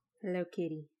Hello,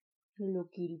 kitty. Hello,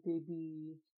 kitty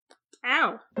baby.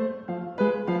 Ow!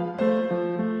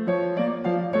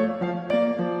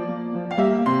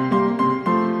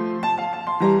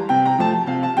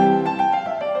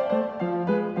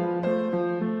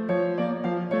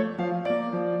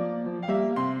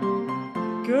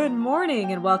 Good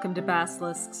morning and welcome to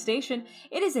Basilisk Station.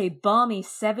 It is a balmy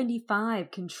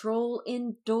 75 control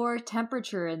indoor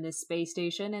temperature in this space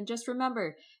station, and just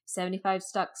remember, 75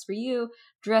 stucks for you,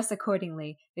 dress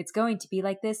accordingly. It's going to be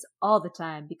like this all the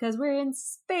time because we're in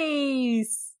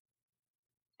space!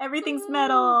 Everything's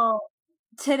metal!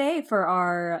 Today for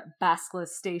our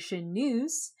Basilisk Station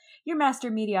news, your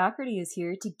Master Mediocrity is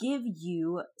here to give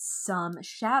you some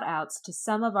shout-outs to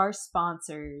some of our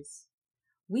sponsors.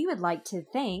 We would like to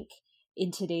thank,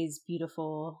 in today's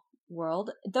beautiful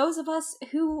world, those of us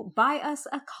who buy us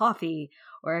a coffee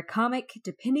or a comic,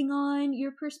 depending on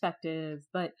your perspective.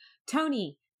 But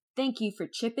Tony, thank you for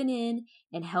chipping in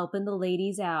and helping the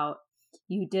ladies out.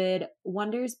 You did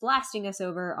wonders blasting us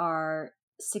over our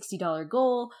 $60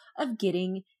 goal of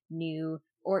getting new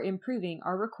or improving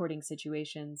our recording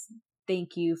situations.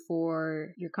 Thank you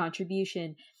for your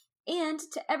contribution. And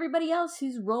to everybody else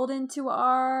who's rolled into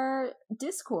our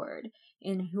Discord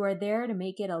and who are there to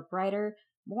make it a brighter,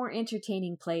 more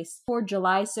entertaining place. For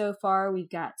July so far, we've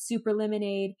got Super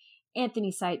Lemonade,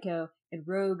 Anthony Psycho, and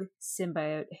Rogue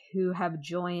Symbiote who have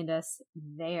joined us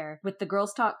there. With the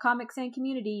Girls Talk Comics and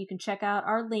Community, you can check out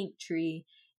our link tree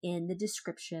in the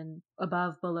description,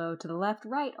 above, below, to the left,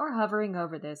 right, or hovering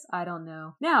over this. I don't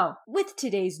know. Now, with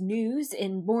today's news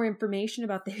and more information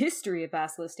about the history of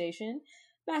Basilisk Station,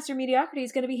 Master Mediocrity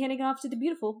is going to be handing off to the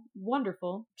beautiful,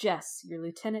 wonderful Jess, your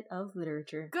Lieutenant of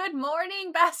Literature. Good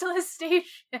morning, Basilisk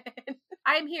Station!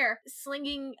 I'm here,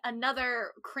 slinging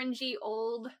another cringy,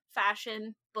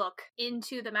 old-fashioned book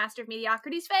into the Master of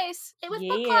Mediocrity's face. It was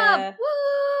book club!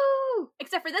 Woo!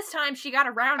 Except for this time, she got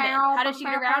around it. How did she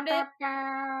get around it?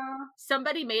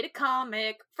 Somebody made a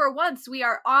comic. For once, we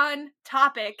are on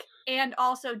topic and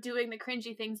also doing the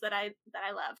cringy things that I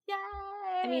love. Yay!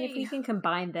 I mean, if we can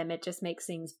combine them, it just makes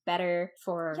things better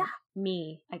for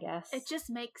me, I guess. It just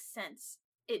makes sense.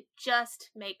 It just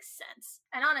makes sense.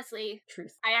 And honestly,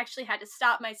 truth. I actually had to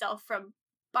stop myself from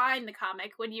buying the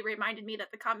comic when you reminded me that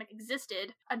the comic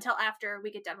existed until after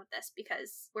we get done with this,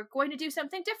 because we're going to do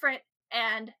something different,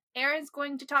 and Erin's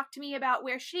going to talk to me about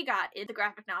where she got in the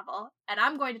graphic novel, and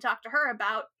I'm going to talk to her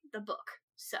about the book.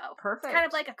 So, perfect. It's kind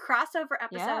of like a crossover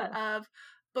episode of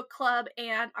book club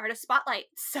and artist spotlight.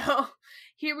 So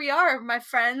here we are, my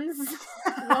friends.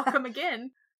 Welcome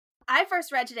again. I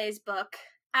first read today's book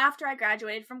after I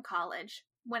graduated from college,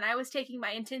 when I was taking my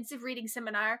intensive reading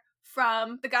seminar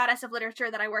from the goddess of literature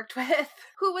that I worked with,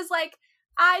 who was like,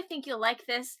 I think you'll like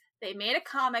this. They made a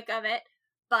comic of it,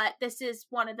 but this is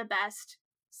one of the best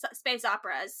space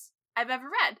operas I've ever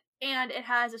read. And it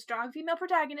has a strong female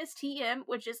protagonist, TM,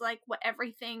 which is like what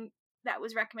everything that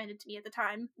was recommended to me at the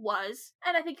time was,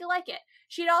 and I think you'll like it.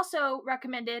 She'd also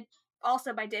recommended,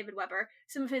 also by David Weber,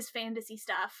 some of his fantasy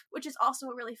stuff, which is also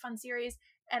a really fun series,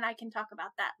 and I can talk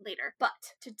about that later.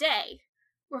 But today,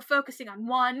 we're focusing on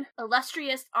one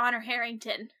illustrious Honor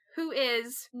Harrington, who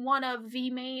is one of the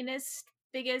mainest,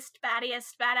 biggest,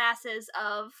 baddiest badasses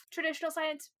of traditional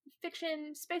science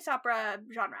fiction space opera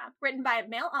genre. Written by a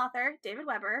male author, David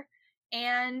Weber,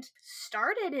 and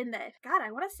started in the,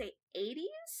 I want to say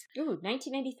 80s? Ooh,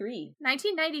 1993.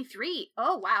 1993.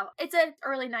 Oh, wow. It's an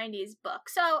early 90s book.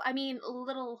 So, I mean, a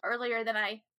little earlier than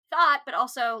I thought, but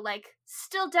also, like,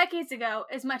 still decades ago,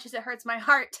 as much as it hurts my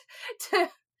heart to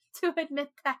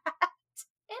admit that.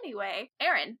 Anyway,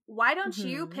 Erin, why don't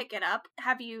you pick it up?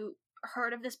 Have you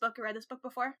heard of this book or read this book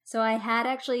before? So I had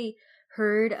actually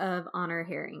heard of Honor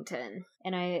Harrington,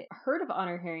 and I heard of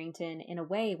Honor Harrington in a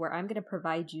way where I'm going to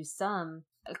provide you some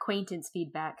acquaintance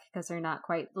feedback, because they're not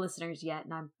quite listeners yet,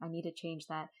 and I need to change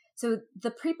that. So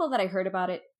the people that I heard about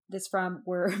this from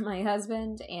were my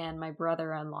husband and my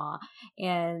brother-in-law,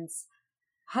 and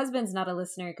husband's not a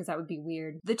listener because that would be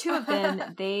weird. The two of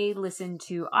them, they listen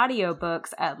to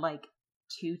audiobooks at like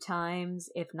 2 times,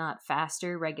 if not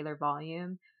faster, regular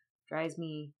volume. Drives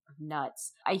me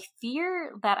nuts. I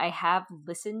fear that I have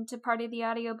listened to part of the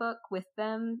audiobook with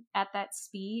them at that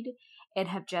speed and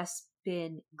have just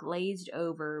been glazed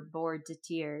over, bored to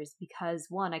tears, because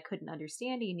 1, I couldn't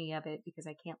understand any of it because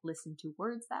I can't listen to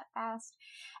words that fast,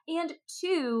 and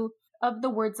 2, of the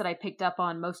words that I picked up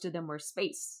on, most of them were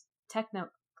space,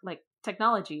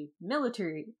 technology,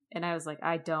 military, and I was like,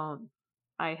 I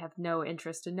have no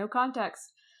interest and no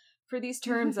context for these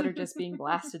terms that are just being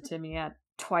blasted to me at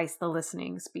twice the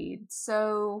listening speed.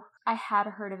 So I had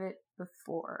heard of it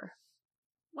before.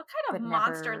 What kind of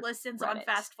monster listens on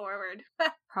Fast Forward?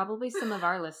 Probably some of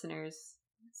our listeners.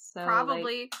 So,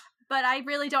 probably. But I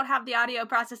really don't have the audio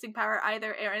processing power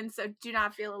either, Erin, so do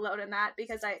not feel alone in that,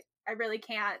 because I really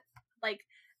can't. Like,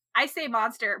 I say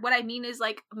monster. What I mean is,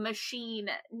 like, machine,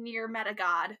 near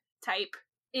meta-god type,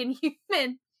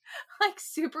 inhuman, like,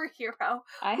 superhero.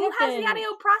 Who has the audio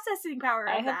processing power of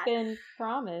that? I have been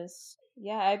promised.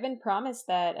 Yeah, I've been promised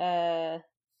that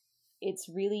it's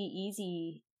really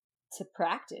easy to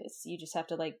practice. You just have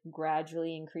to, like,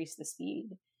 gradually increase the speed.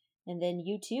 And then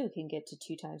you too can get to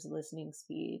 2 times the listening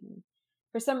speed. And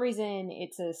for some reason,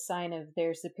 it's a sign of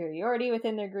their superiority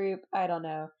within their group. I don't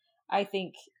know. I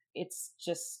think it's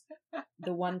just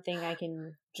the one thing I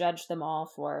can judge them all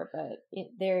for, but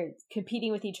they're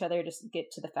competing with each other to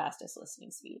get to the fastest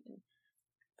listening speed. And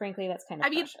frankly, that's kind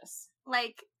of precious.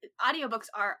 Like, audiobooks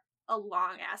are a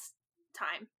long ass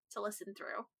time to listen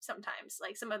through sometimes.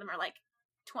 Like, some of them are like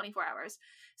 24 hours.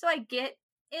 So I get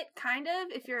it, kind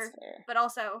of, if you're, but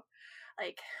also,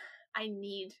 like, I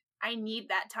need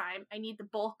that time. I need the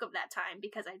bulk of that time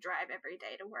because I drive every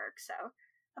day to work. So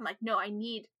I'm like, no, I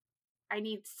need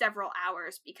several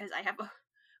hours because I have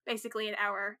basically an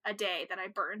hour a day that I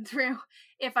burn through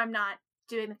if I'm not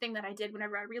doing the thing that I did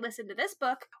whenever I re-listened to this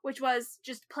book, which was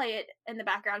just play it in the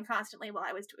background constantly while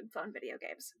I was doing phone video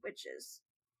games, which is,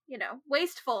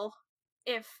 wasteful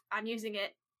if I'm using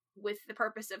it with the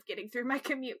purpose of getting through my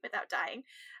commute without dying.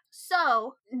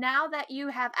 So, now that you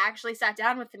have actually sat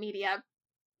down with the media,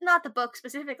 not the book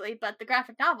specifically, but the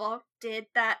graphic novel, did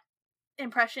that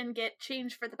impression get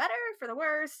changed for the better, for the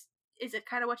worse? Is it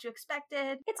kind of what you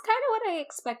expected? It's kind of what I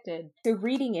expected. So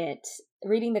reading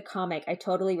the comic, I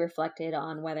totally reflected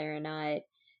on whether or not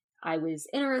I was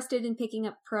interested in picking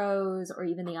up prose or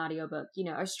even the audiobook.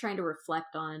 I was trying to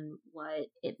reflect on what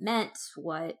it meant,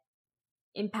 what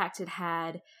impact it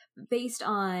had based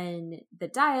on the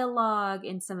dialogue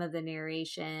and some of the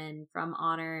narration from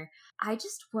Honor. I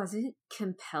just wasn't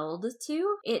compelled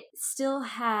to. It still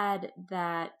had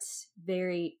that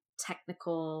very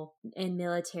technical and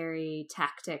military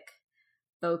tactic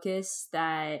focus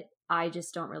that I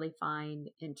just don't really find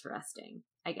interesting,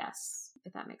 I guess,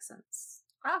 if that makes sense.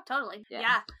 Oh, totally.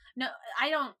 Yeah. No, I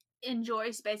don't enjoy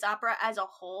space opera as a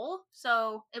whole,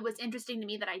 so it was interesting to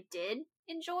me that I did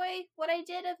enjoy what I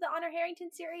did of the Honor Harrington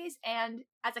series, and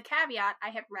as a caveat, I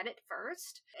have read it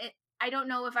first. I don't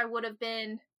know if I would have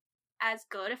been as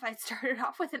good if I'd started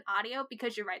off with an audio,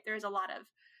 because you're right, there's a lot of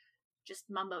just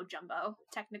mumbo jumbo,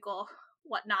 technical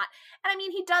whatnot. And I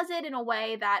mean, he does it in a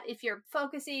way that if you're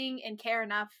focusing and care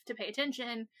enough to pay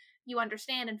attention, you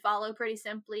understand and follow pretty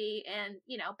simply. And,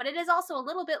 but it is also a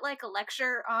little bit like a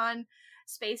lecture on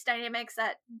space dynamics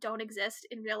that don't exist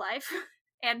in real life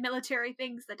and military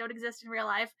things that don't exist in real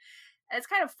life. And it's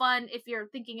kind of fun if you're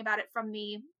thinking about it from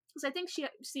because I think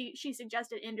she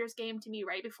suggested Ender's Game to me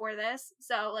right before this.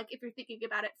 So, like, if you're thinking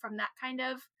about it from that kind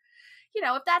of,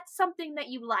 if that's something that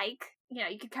you like,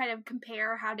 you could kind of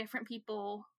compare how different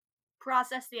people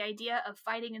process the idea of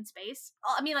fighting in space.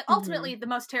 I mean, like, ultimately, the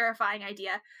most terrifying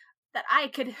idea that I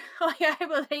could, I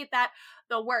would hate that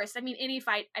the worst. I mean, any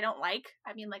fight I don't like.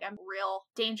 I mean, like, I'm real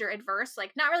danger adverse.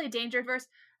 Like, not really danger adverse.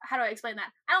 How do I explain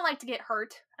that? I don't like to get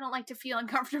hurt. I don't like to feel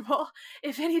uncomfortable.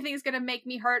 If anything's going to make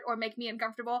me hurt or make me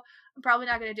uncomfortable, I'm probably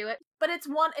not going to do it. But it's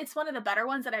one of the better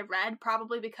ones that I read,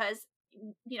 probably because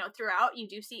throughout you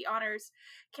do see Honor's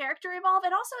character evolve,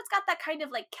 and also it's got that kind of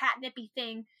like catnippy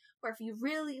thing where if you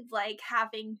really like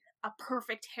having a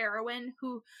perfect heroine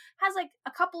who has like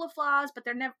a couple of flaws, but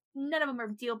none of them are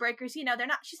deal breakers. She's not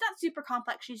super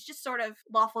complex. She's just sort of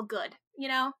lawful good,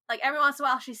 like every once in a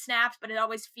while she snaps, but it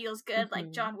always feels good,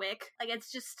 like John Wick. Like,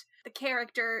 it's just the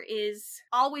character is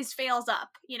always fails up,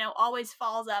 always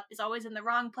falls up, is always in the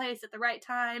wrong place at the right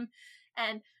time,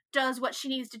 and does what she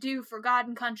needs to do for God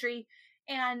and country.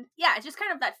 And yeah, it's just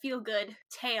kind of that feel-good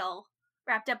tale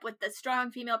wrapped up with the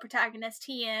strong female protagonist,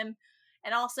 TM,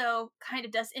 and also kind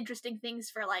of does interesting things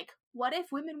for, like, what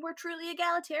if women were truly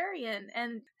egalitarian?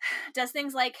 And does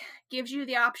things like gives you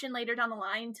the option later down the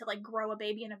line to, like, grow a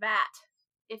baby in a vat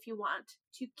if you want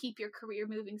to keep your career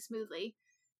moving smoothly.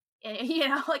 And,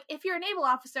 like, if you're a naval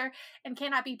officer and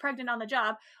cannot be pregnant on the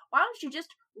job, why don't you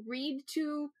just read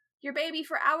to your baby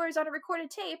for hours on a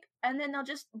recorded tape, and then they'll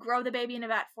just grow the baby in a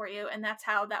vat for you, and that's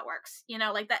how that works.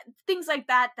 Like that, things like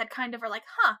that kind of are like,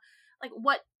 like,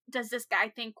 what does this guy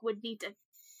think would need to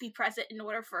be present in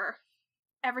order for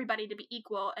everybody to be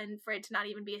equal and for it to not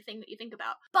even be a thing that you think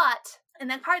about? But, and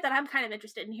the part that I'm kind of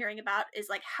interested in hearing about is,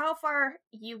 like, how far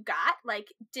you got. Like,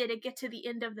 did it get to the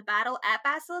end of the battle at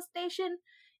Basilisk Station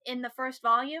in the first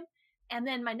volume? And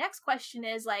then my next question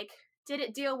is, like, did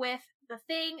it deal with the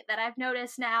thing that I've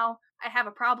noticed now, I have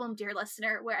a problem, dear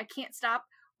listener, where I can't stop.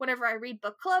 Whenever I read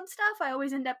book club stuff, I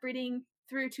always end up reading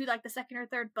through to like the second or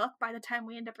third book by the time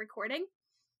we end up recording,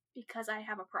 because I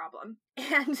have a problem.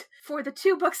 And for the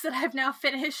 2 books that I've now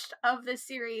finished of this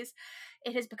series,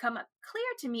 it has become clear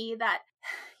to me that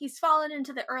he's fallen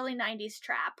into the early 90s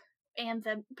trap, and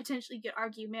the potentially, you could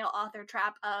argue, male author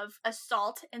trap of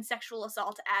assault and sexual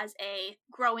assault as a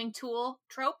growing tool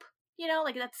trope. You know,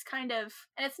 like that's kind of,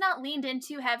 and it's not leaned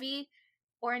into heavy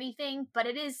or anything, but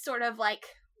it is sort of like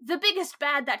the biggest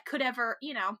bad that could ever,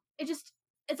 you know,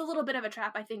 it's a little bit of a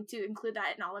trap, I think, to include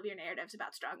that in all of your narratives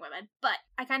about strong women. But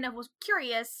I kind of was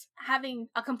curious, having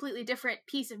a completely different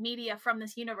piece of media from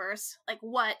this universe,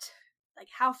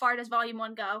 how far does Volume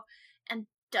 1 go? And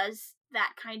does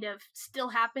that kind of still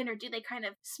happen, or do they kind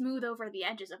of smooth over the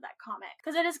edges of that comic?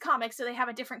 Because it is comic, so they have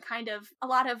a different kind of, a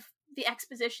lot of the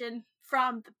exposition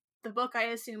from the book, I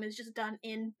assume, is just done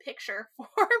in picture form.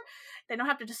 They don't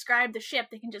have to describe the ship,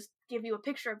 they can just give you a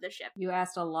picture of the ship. You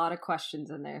asked a lot of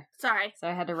questions in there. Sorry. So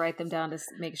I had to write them down to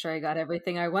make sure I got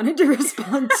everything I wanted to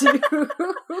respond to.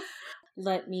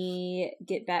 Let me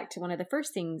get back to one of the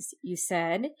first things you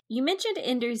said. You mentioned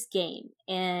Ender's Game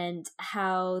and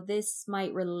how this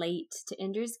might relate to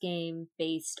Ender's Game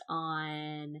based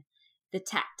on the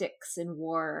tactics and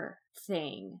war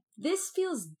thing. This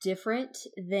feels different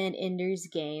than Ender's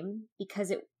Game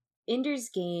because Ender's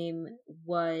Game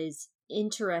was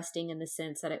interesting in the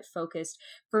sense that it focused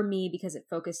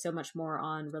so much more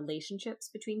on relationships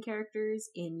between characters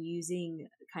and using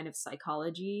kind of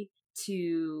psychology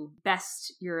to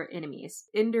best your enemies.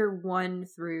 Ender won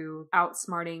through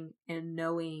outsmarting and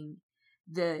knowing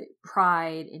the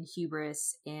pride and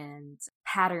hubris and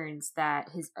patterns that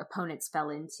his opponents fell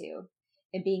into,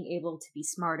 and being able to be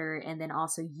smarter and then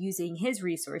also using his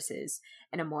resources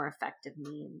in a more effective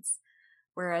means.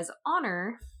 Whereas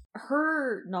Honor,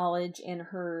 her knowledge and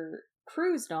her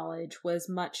crew's knowledge was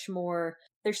much more,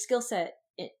 their skill set,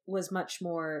 it was much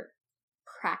more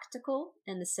practical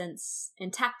in the sense,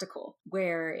 and tactical,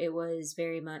 where it was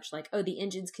very much like, oh, the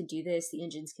engines can do this, the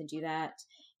engines can do that,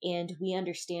 and we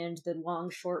understand the long,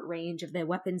 short range of the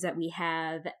weapons that we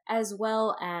have, as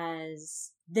well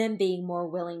as them being more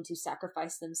willing to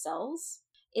sacrifice themselves.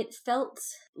 It felt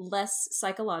less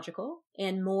psychological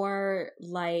and more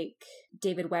like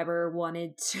David Weber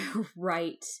wanted to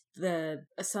write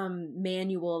some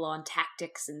manual on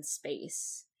tactics in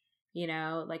space. You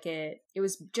know, like it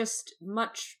was just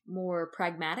much more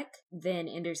pragmatic than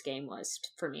Ender's Game was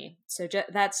for me. So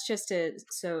that's just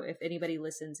so if anybody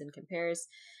listens and compares.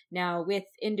 Now with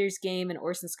Ender's Game and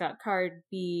Orson Scott Card,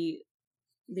 be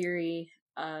leery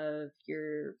of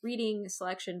your reading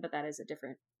selection, but that is a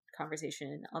different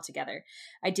conversation altogether.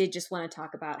 I did just want to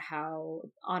talk about how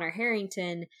Honor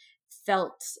Harrington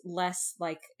felt less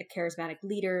like a charismatic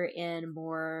leader and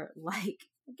more like,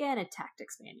 again, a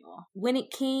tactics manual. When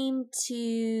it came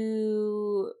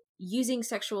to using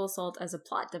sexual assault as a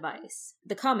plot device,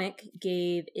 the comic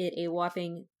gave it a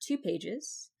whopping 2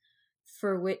 pages,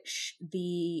 for which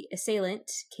the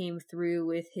assailant came through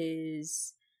with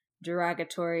his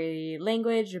derogatory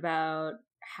language about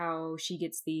how she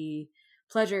gets the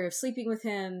pleasure of sleeping with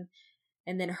him,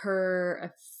 and then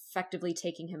her effectively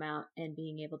taking him out and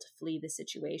being able to flee the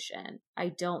situation. I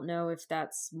don't know if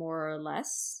that's more or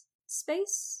less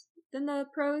space than the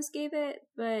prose gave it,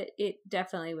 but it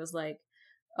definitely was like,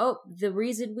 oh, the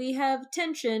reason we have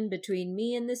tension between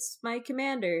me and my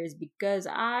commander is because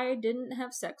I didn't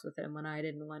have sex with him when I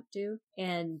didn't want to.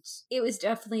 And it was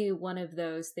definitely one of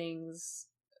those things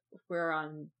where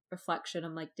on reflection,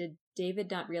 I'm like, did David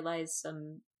not realize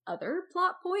some other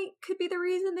plot point could be the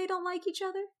reason they don't like each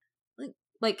other?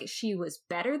 Like she was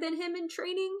better than him in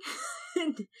training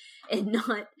and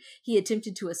not, he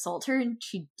attempted to assault her and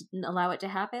she didn't allow it to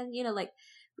happen. You know, like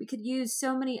we could use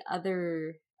so many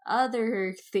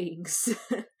other things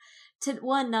to,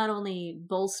 one, not only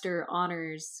bolster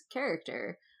Honor's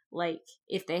character, like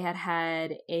if they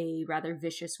had a rather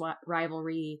vicious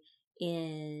rivalry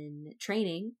in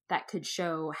training that could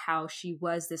show how she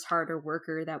was this harder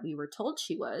worker that we were told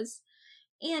she was,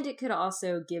 and it could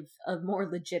also give a more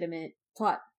legitimate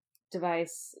plot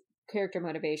device character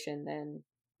motivation than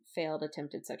failed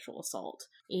attempted sexual assault.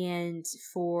 And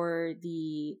for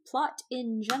the plot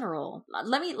in general,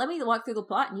 let me walk through the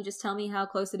plot and you just tell me how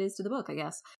close it is to the book, I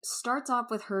guess. Starts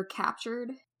off with her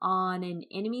captured on an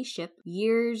enemy ship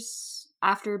years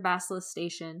after Basilisk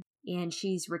Station, and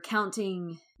she's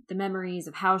recounting the memories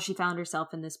of how she found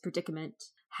herself in this predicament,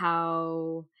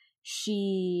 how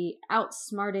she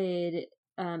outsmarted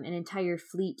an entire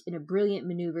fleet in a brilliant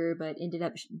maneuver, but ended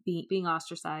up being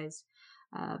ostracized.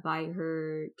 by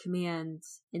her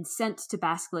commands and sent to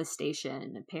Basilisk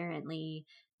Station. Apparently,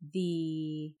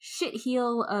 the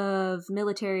shitheel of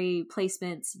military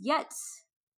placements, yet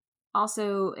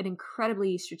also an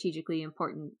incredibly strategically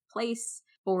important place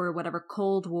for whatever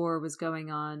Cold War was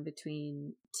going on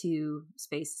between two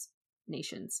space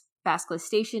nations. Basilisk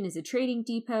Station is a trading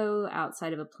depot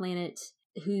outside of a planet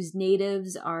whose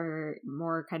natives are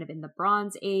more kind of in the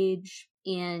Bronze Age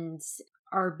and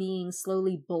are being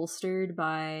slowly bolstered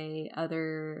by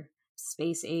other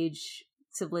space age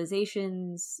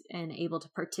civilizations and able to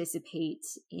participate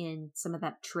in some of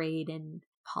that trade and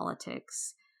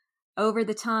politics. Over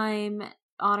the time,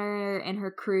 Honor and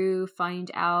her crew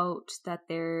find out that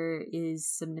there is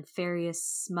some nefarious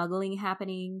smuggling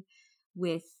happening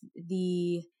with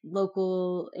the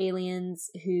local aliens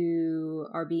who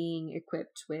are being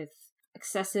equipped with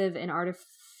excessive and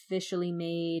artificially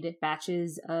made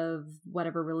batches of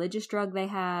whatever religious drug they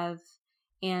have,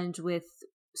 and with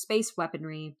space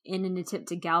weaponry in an attempt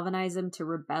to galvanize them to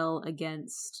rebel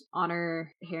against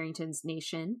Honor Harrington's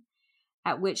nation.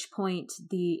 At which point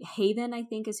the Haven, I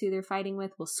think is who they're fighting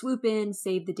with, will swoop in,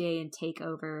 save the day, and take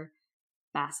over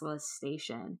Basilisk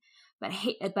Station.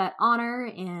 But Honor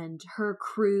and her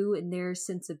crew and their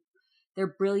sense of their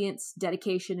brilliance,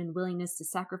 dedication, and willingness to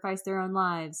sacrifice their own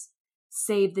lives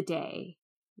save the day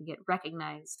and get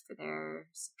recognized for their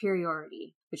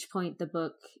superiority. At which point the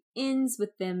book ends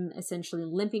with them essentially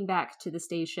limping back to the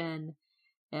station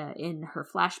in her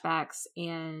flashbacks,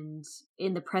 and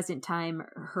in the present time,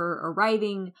 her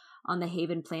arriving on the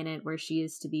Haven planet where she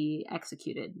is to be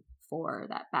executed for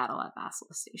that battle at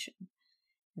Basilisk Station.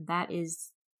 And that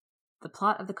is the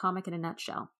plot of the comic in a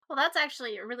nutshell. Well, that's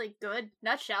actually a really good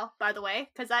nutshell, by the way,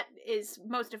 because that is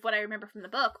most of what I remember from the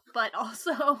book, but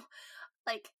also,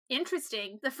 like,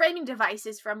 interesting. The framing device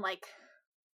is from, like,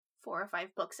 4 or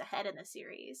 5 books ahead in the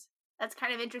series. That's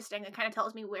kind of interesting. It kind of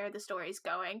tells me where the story's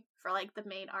going for, like, the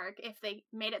main arc, if they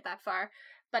made it that far.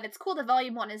 But it's cool that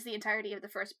Volume 1 is the entirety of the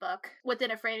first book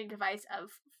within a framing device of,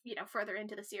 you know, further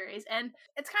into the series. And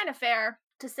it's kind of fair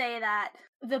to say that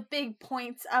the big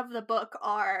points of the book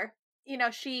are, you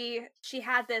know, she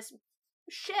had this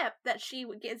ship that she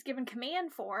is given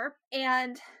command for,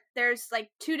 and there's like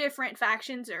 2 different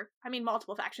factions, or I mean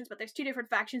multiple factions, but there's 2 different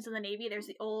factions in the Navy. There's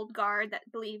the old guard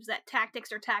that believes that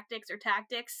tactics are tactics are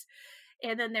tactics,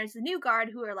 and then there's the new guard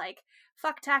who are like,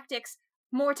 fuck tactics,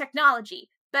 more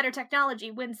technology, better technology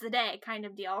wins the day kind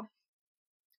of deal.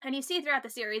 And you see throughout the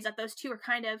series that those 2 are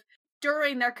kind of,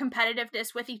 during their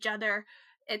competitiveness with each other,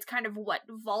 it's kind of what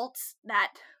vaults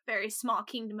that very small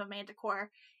kingdom of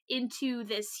Manticore into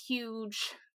this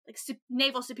huge, like,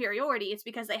 naval superiority. It's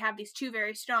because they have these 2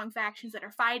 very strong factions that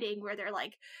are fighting, where they're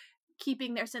like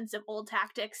keeping their sense of old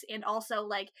tactics, and also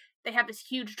like they have this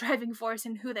huge driving force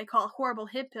in who they call Horrible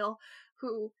Hippill,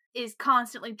 who is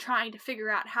constantly trying to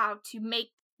figure out how to make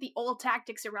the old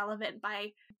tactics irrelevant by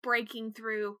breaking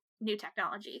through new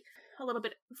technology. A little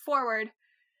bit forward,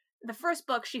 the first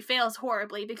book, she fails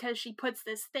horribly because she puts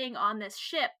this thing on this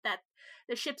ship that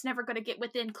the ship's never going to get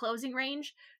within closing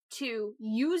range to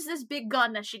use this big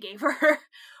gun that she gave her.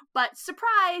 But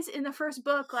surprise, in the first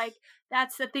book, like,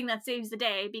 that's the thing that saves the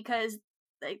day, because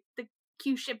like the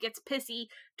Q ship gets pissy,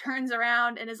 turns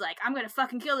around, and is like, I'm gonna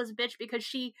fucking kill this bitch because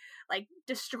she, like,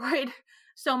 destroyed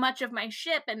so much of my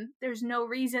ship, and there's no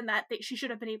reason that she should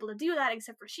have been able to do that,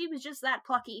 except for she was just that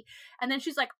plucky. And then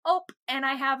she's like, oh, and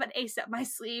I have an ace up my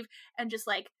sleeve, and just,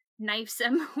 like, knifes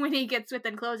him when he gets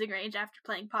within closing range after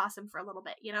playing possum for a little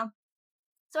bit, you know?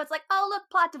 So it's like, oh, look,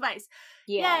 plot device.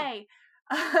 Yeah. Yay.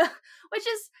 Which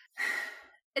is,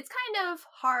 it's kind of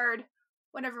hard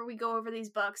whenever we go over these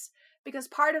books, because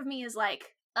part of me is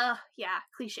like, yeah,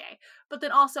 cliche. But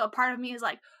then also a part of me is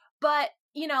like, but,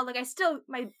 you know, like,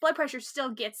 my blood pressure still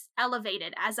gets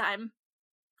elevated as I'm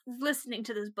listening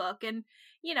to this book, and,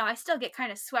 you know, I still get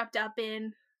kind of swept up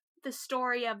in the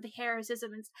story of the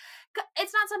heroism.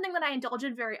 It's not something that I indulge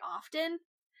in very often,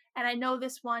 and I know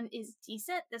this one is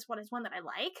decent. This one is one that I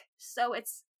like, so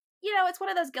it's, you know, it's one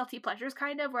of those guilty pleasures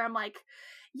kind of, where I'm like,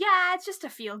 yeah, it's just a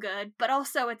feel good, but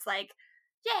also it's like,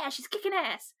 yeah, she's kicking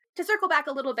ass. To circle back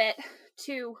a little bit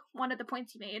to one of the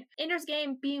points you made, Ender's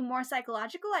Game being more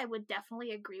psychological, I would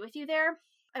definitely agree with you there.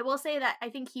 I will say that I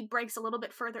think he breaks a little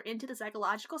bit further into the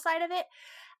psychological side of it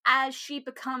as she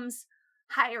becomes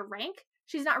higher rank.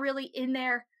 She's not really in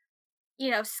there,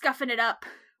 you know, scuffing it up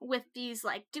with these,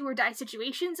 like, do or die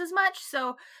situations as much,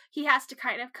 so he has to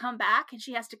kind of come back, and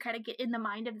she has to kind of get in the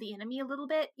mind of the enemy a little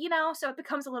bit, you know, so it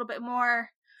becomes a little bit more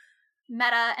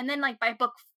meta. And then, like, by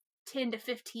book 10 to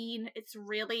 15, it's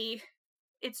really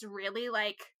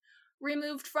like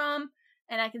removed from,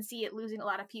 And I can see it losing a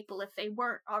lot of people if they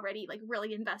weren't already, like,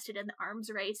 really invested in the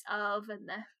arms race of and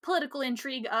the political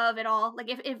intrigue of it all. Like,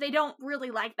 if they don't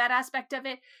really like that aspect of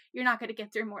it, you're not going to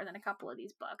get through more than a couple of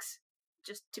these books.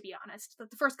 Just to be honest.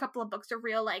 The first couple of books are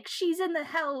real, like, she's in the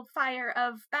hellfire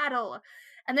of battle.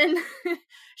 And then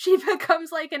she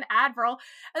becomes, like, an admiral.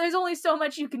 And there's only so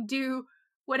much you can do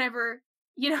whenever,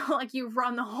 you know, like, you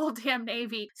run the whole damn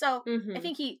Navy. So I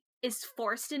think he is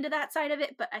forced into that side of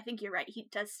it, but I think you're right. He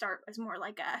does start as more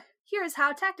like a, here's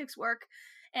how tactics work,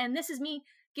 and this is me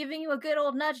giving you a good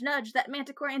old nudge that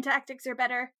Manticorian tactics are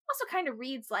better. Also kind of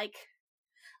reads like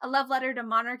a love letter to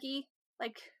monarchy,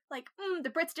 like the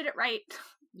Brits did it right.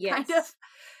 Yes. Kind of,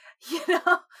 you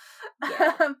know?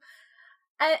 Yeah.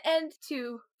 And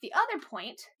to the other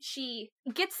point, she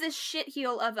gets this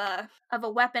shitheel of a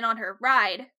weapon on her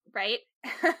ride, right?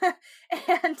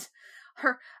 And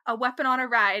a weapon on a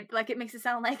ride, like, it makes it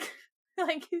sound like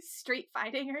street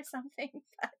fighting or something,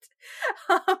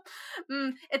 but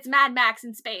it's Mad Max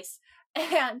in space.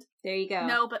 And there you go.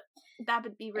 No, but that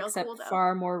would be real Except cool, though.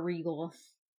 Far more regal.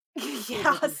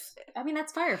 Yes. I mean,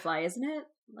 that's Firefly, isn't it?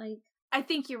 Like, I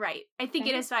think you're right. I think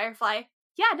it is Firefly.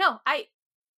 Yeah, no,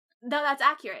 that's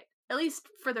accurate. At least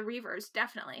for the Reavers,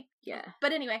 definitely. Yeah.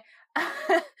 But anyway,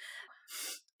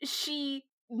 she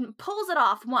pulls it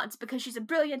off once because she's a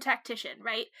brilliant tactician,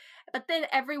 right? But then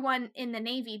everyone in the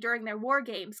Navy during their war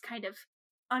games kind of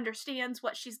understands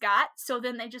what she's got, so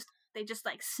then they just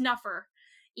like snuff her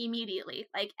immediately.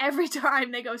 Like, every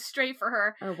time they go straight for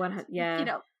her. Oh, yeah. You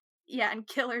know, yeah, and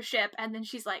kill her ship, and then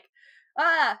she's like,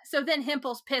 ah! So then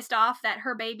Himple's pissed off that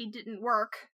her baby didn't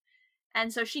work,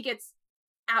 and so she gets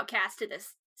outcast to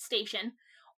this station,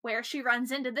 where she runs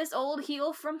into this old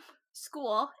heel from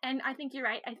school, and I think you're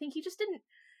right. I think he just didn't.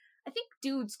 I think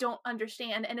dudes don't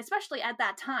understand, and especially at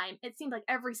that time, it seemed like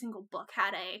every single book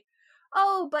had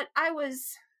but I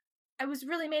was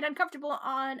really made uncomfortable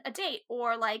on a date,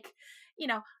 or, like, you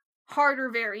know,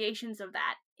 harder variations of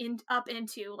that up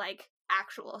into, like,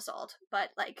 actual assault, but,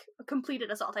 like, completed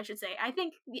assault, I should say. I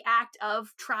think the act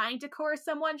of trying to coerce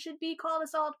someone should be called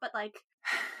assault, but, like,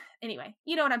 anyway,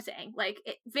 you know what I'm saying? Like,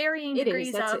 varying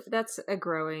degrees of... That's a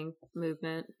growing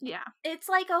movement. Yeah. It's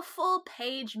like a full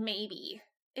page, maybe.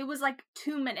 It was like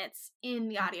 2 minutes in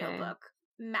the audiobook,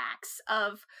 max,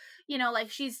 of, you know, like,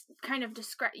 she's kind of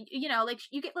you know, like,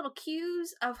 you get little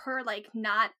cues of her, like,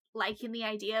 not liking the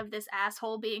idea of this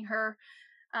asshole being her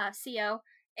CO,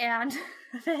 and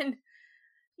then,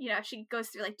 you know, she goes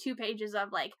through, like, 2 pages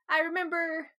of, like, I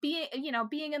remember being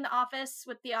in the office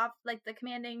with the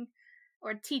commanding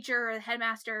or teacher or the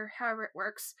headmaster, however it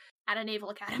works, at a naval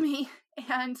academy,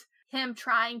 and him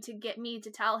trying to get me to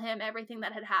tell him everything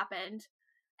that had happened,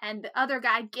 and the other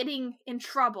guy getting in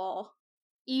trouble,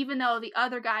 even though the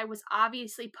other guy was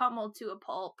obviously pummeled to a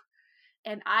pulp,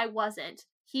 and I wasn't.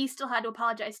 He still had to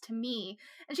apologize to me.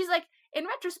 And she's like, in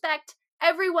retrospect,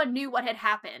 everyone knew what had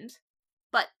happened,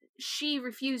 but she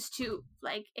refused to,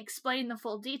 like, explain the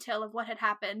full detail of what had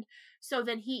happened, so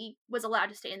then he was allowed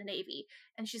to stay in the Navy.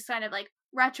 And she's kind of, like,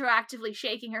 retroactively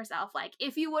shaking herself, like,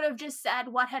 if you would have just said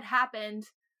what had happened,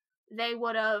 they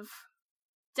would have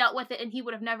dealt with it, and he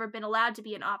would have never been allowed to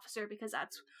be an officer, because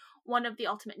that's one of the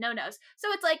ultimate no-nos. So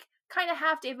it's, like, kind of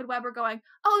half David Weber going,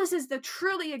 oh, this is the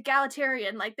truly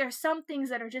egalitarian, like, there's some things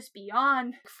that are just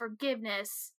beyond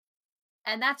forgiveness,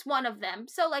 and that's one of them.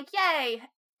 So, like, yay,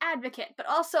 advocate, but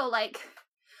also, like,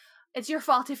 it's your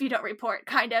fault if you don't report,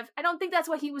 kind of. I don't think that's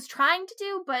what he was trying to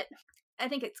do, but I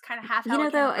think it's kind of half how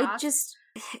it came across.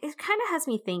 It kind of has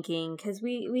me thinking, because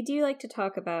we do like to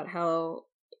talk about how,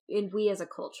 and we as a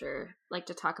culture like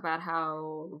to talk about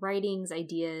how writings,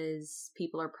 ideas,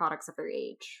 people are products of their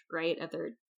age, right? Of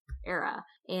their era.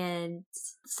 And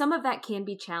some of that can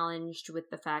be challenged with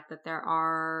the fact that there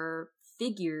are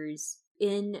figures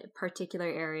in particular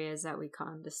areas that we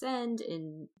condescend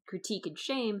and critique and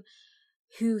shame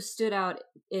who stood out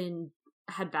and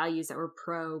had values that were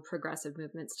pro-progressive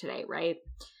movements today, right?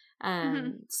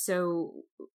 So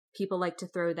people like to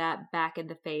throw that back in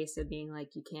the face of being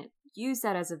like, you can't use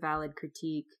that as a valid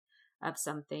critique of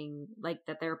something, like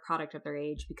that they're a product of their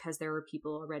age, because there were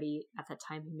people already at that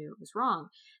time who knew it was wrong.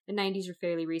 The 90s are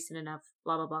fairly recent enough,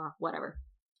 blah, blah, blah, whatever.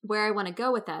 Where I want to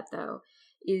go with that, though,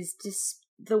 is just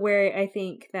the way I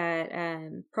think that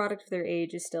product of their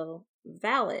age is still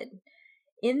valid.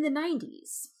 In the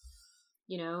 90s,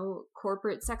 you know,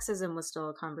 corporate sexism was still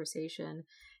a conversation.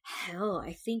 Hell,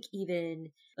 I think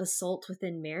even assault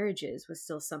within marriages was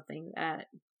still something that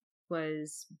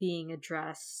was being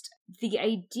addressed. The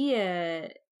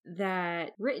idea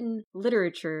that written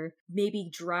literature maybe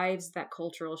drives that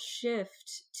cultural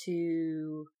shift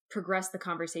to progress the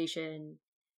conversation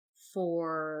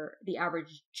for the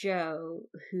average Joe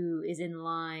who is in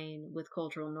line with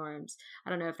cultural norms. I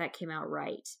don't know if that came out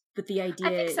right, but the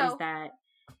idea is that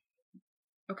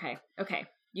okay,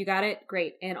 you got it.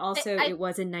 Great. And also, it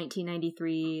was in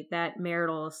 1993 that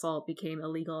marital assault became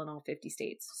illegal in all 50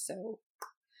 states. So,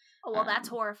 that's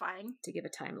horrifying. To give a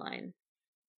timeline.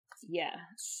 Yeah.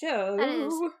 So that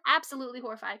is absolutely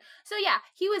horrifying. So yeah,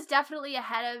 he was definitely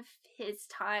ahead of his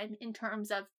time in terms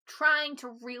of trying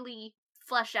to really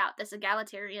flesh out this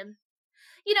egalitarian,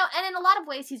 and in a lot of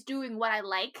ways he's doing what I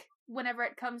like whenever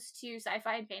it comes to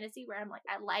sci-fi and fantasy, where I'm like,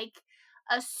 I like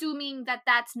assuming that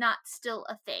that's not still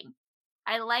a thing.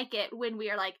 I like it when we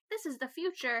are like, this is the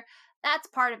future, that's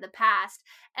part of the past,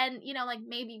 and like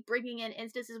maybe bringing in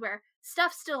instances where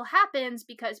stuff still happens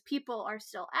because people are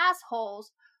still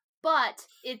assholes, but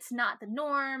it's not the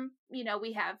norm.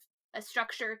 We have a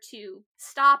structure to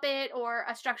stop it, or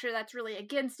a structure that's really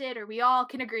against it, or we all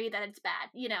can agree that it's bad.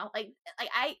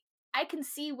 I can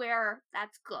see where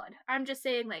that's good. I'm just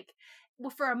saying, like,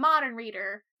 for a modern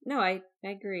reader. No, I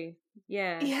agree.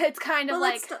 Yeah. Yeah, it's kind of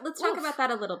like. Let's talk about that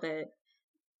a little bit.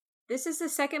 This is the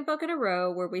second book in a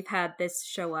row where we've had this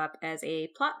show up as a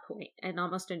plot point, and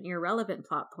almost an irrelevant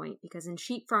plot point, because in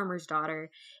Sheep Farmer's Daughter,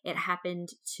 it happened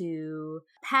to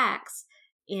Pax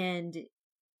and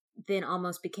then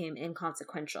almost became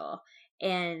inconsequential.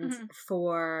 And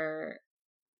for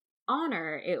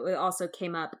Honor, it also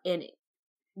came up, and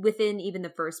within even the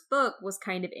first book was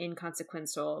kind of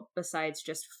inconsequential, besides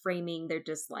just framing their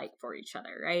dislike for each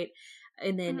other, right?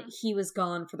 And then he was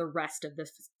gone for the rest of the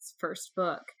first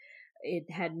book.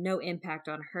 It had no impact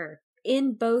on her.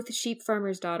 In both Sheep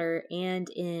Farmer's Daughter and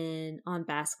on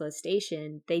Basilisk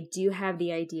Station, they do have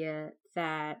the idea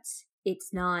that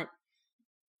it's not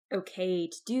okay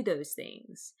to do those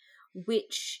things,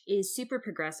 which is super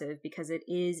progressive because it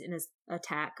is an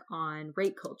attack on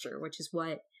rape culture, which is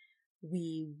what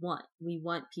we want. We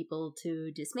want people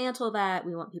to dismantle that.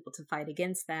 We want people to fight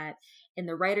against that. And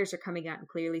the writers are coming out and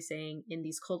clearly saying, in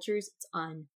these cultures, it's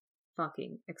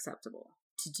unfucking acceptable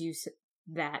to do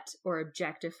that or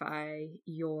objectify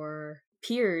your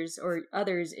peers or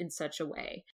others in such a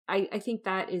way. I think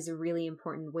that is a really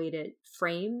important way to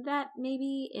frame that,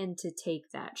 maybe, and to take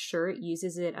that. Sure, it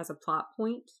uses it as a plot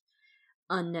point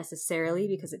unnecessarily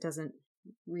because it doesn't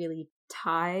really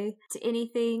tie to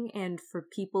anything. And for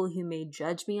people who may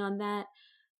judge me on that,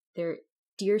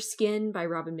 Deerskin by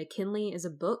Robin McKinley is a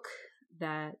book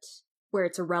where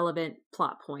it's a relevant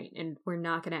plot point, and we're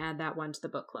not going to add that one to the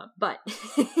book club. But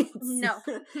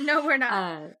no, we're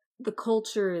not. The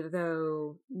culture,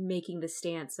 though, making the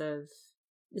stance of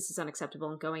this is unacceptable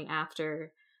and going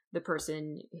after the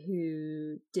person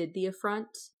who did the affront,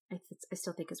 I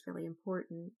still think is really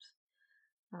important.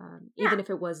 Even if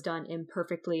it was done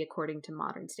imperfectly according to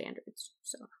modern standards.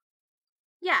 So.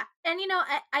 Yeah, and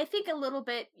I think a little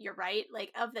bit, you're right,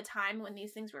 like, of the time when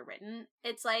these things were written,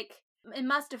 it's like, it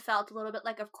must have felt a little bit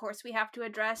like, of course we have to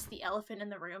address the elephant in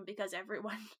the room because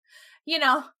everyone, and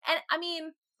I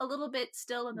mean, a little bit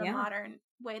still in the modern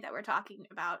way that we're talking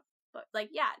about, but like,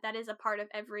 yeah, that is a part of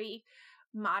every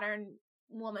modern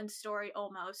woman's story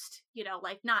almost,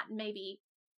 like, not maybe,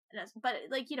 but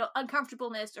like,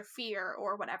 uncomfortableness or fear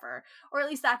or whatever, or at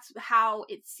least that's how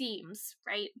it seems,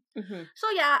 right? So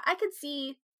yeah, I could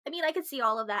see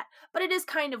all of that, but it is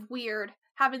kind of weird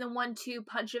having the 1-2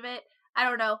 punch of it. I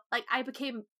don't know, like, I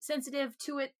became sensitive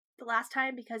to it the last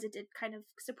time because it did kind of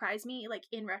surprise me, like,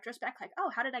 in retrospect, like, oh,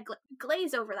 how did I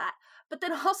glaze over that? But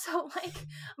then also, like,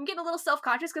 I'm getting a little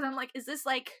self-conscious because I'm like, is this,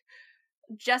 like,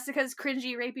 Jessica's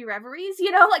cringy, rapey reveries?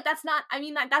 Like, that's not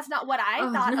what I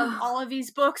thought of all of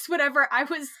these books whenever I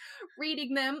was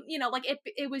reading them, like,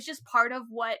 it was just part of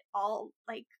what all,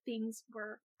 like, things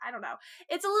were. I don't know.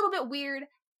 It's a little bit weird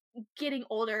getting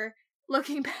older,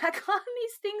 looking back on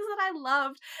these things that I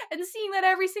loved and seeing that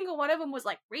every single one of them was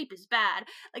like, rape is bad,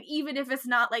 like, even if it's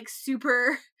not, like,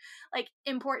 super, like,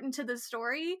 important to the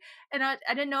story. And I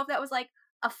didn't know if that was, like,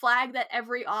 a flag that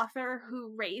every author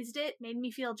who raised it made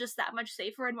me feel just that much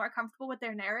safer and more comfortable with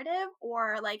their narrative,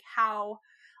 or, like, how,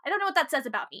 I don't know what that says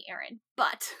about me, Erin,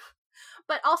 but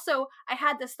also I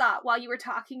had this thought while you were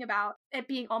talking about it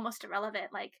being almost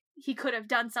irrelevant, like, he could have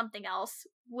done something else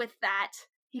with that.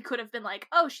 He could have been like,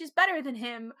 oh, she's better than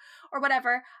him, or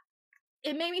whatever.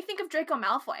 It made me think of Draco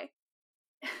Malfoy.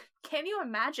 Can you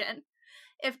imagine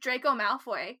if Draco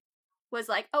Malfoy was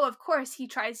like, oh, of course he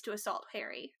tries to assault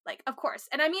Harry. Like, of course.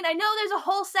 And I mean, I know there's a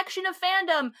whole section of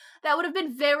fandom that would have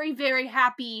been very, very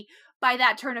happy by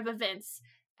that turn of events.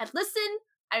 And listen,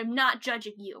 I'm not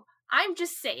judging you. I'm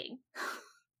just saying.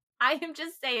 I am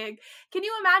just saying. Can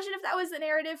you imagine if that was the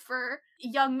narrative for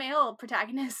young male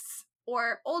protagonists?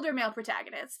 or older male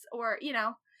protagonists, or, you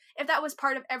know, if that was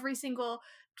part of every single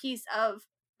piece of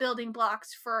building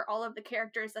blocks for all of the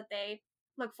characters that they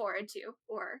look forward to,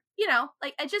 or, you know,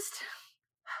 like, it's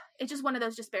just one of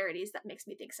those disparities that makes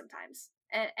me think sometimes.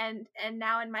 And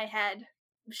now in my head,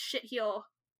 shitheel,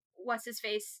 what's his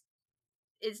face,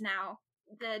 is now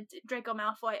the Draco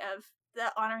Malfoy of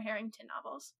the Honor Harrington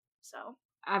novels. So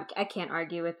I can't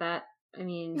argue with that. I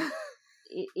mean,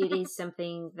 it is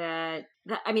something that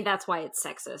I mean, that's why it's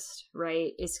sexist,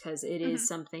 right? It's because it is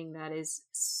something that is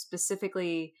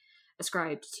specifically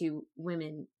ascribed to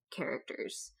women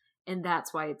characters, and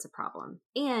that's why it's a problem.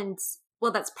 And,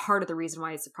 well, that's part of the reason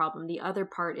why it's a problem. The other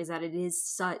part is that it is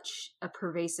such a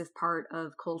pervasive part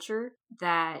of culture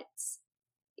that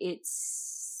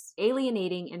it's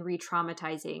alienating and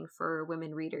re-traumatizing for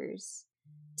women readers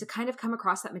to kind of come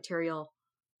across that material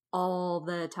all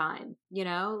the time, you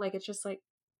know? Like, it's just like,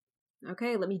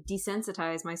 okay, let me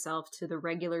desensitize myself to the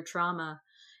regular trauma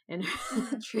and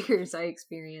triggers I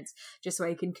experience just so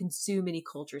I can consume any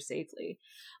culture safely.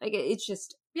 Like, it's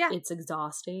just, it's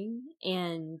exhausting.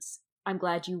 And I'm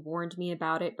glad you warned me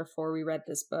about it before we read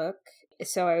this book,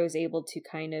 so I was able to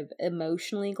kind of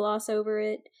emotionally gloss over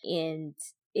it. And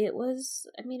it was,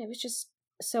 I mean, it was just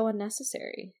so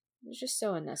unnecessary. It was just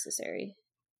so unnecessary.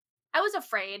 I was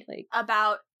afraid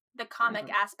about the comic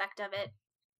aspect of it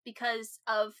because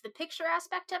of the picture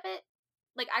aspect of it.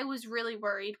 Like, I was really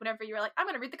worried whenever you were like, I'm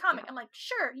going to read the comic. I'm like,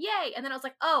 sure, yay. And then I was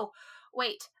like, oh,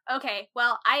 wait, okay,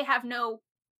 well, I have no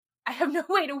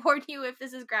way to warn you if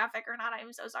this is graphic or not.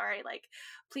 I'm so sorry. Like,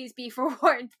 please be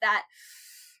forewarned that,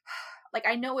 like,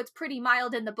 I know it's pretty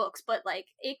mild in the books, but, like,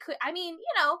 it could, I mean,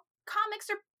 you know, comics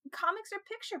are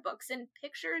picture books, and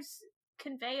pictures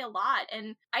convey a lot,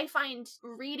 and I find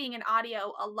reading and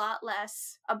audio a lot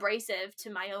less abrasive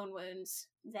to my own wounds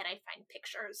than I find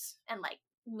pictures and, like,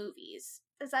 movies.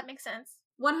 Does that make sense?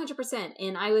 100%.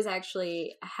 And I was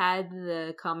actually, had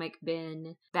the comic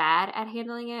been bad at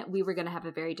handling it, we were going to have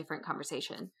a very different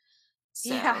conversation.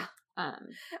 So, yeah.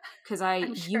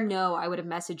 Because you know, I would have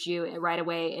messaged you right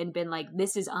away and been like,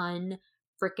 this is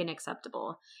freaking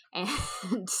acceptable, and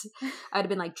I'd have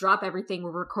been like, drop everything,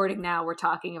 we're recording now, we're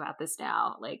talking about this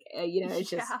now, like, you know, it's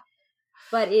just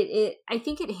but it I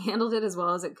think it handled it as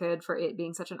well as it could for it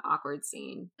being such an awkward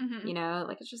scene. You know,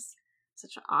 like, it's just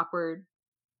such an awkward,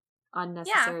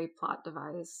 unnecessary plot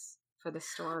device for the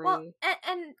story. Well,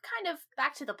 and kind of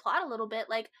back to the plot a little bit,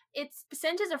 like, it's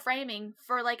sent as a framing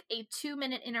for, like, a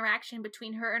 2-minute interaction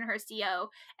between her and her CO,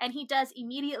 and he does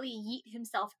immediately yeet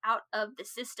himself out of the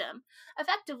system,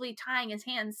 effectively tying his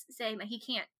hands, saying that he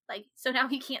can't, like, so now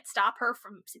he can't stop her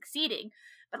from succeeding,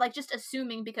 but, like, just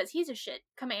assuming because he's a shit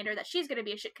commander that she's gonna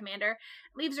be a shit commander,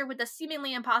 leaves her with a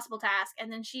seemingly impossible task,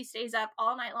 and then she stays up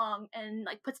all night long and,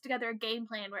 like, puts together a game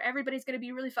plan where everybody's gonna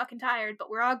be really fucking tired, but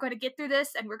we're all gonna get through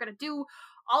this, and we're gonna do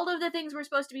all of the things we're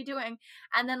supposed to be doing.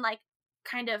 And then, like,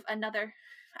 kind of another,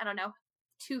 I don't know,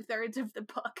 2/3 of the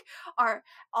book are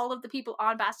all of the people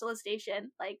on Basilisk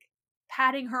Station, like,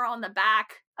 patting her on the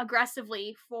back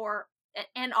aggressively for,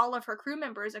 and all of her crew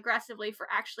members aggressively for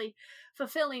actually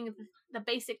fulfilling the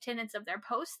basic tenets of their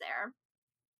post there,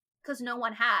 because no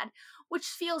one had, which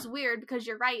feels weird because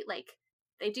you're right, like,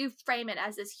 they do frame it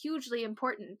as this hugely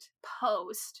important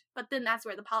post, but then that's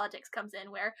where the politics comes in,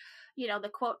 where, you know, the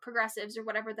quote progressives or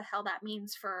whatever the hell that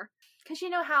means for, because you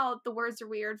know how the words are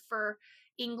weird for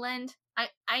England.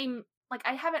 I'm like,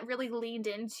 I haven't really leaned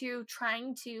into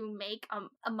trying to make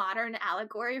a modern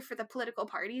allegory for the political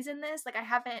parties in this. Like, I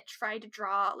haven't tried to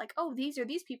draw, like, oh, these are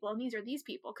these people and these are these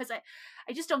people, because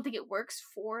I just don't think it works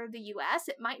for the US.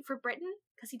 It might for Britain,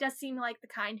 because he does seem like the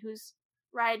kind who's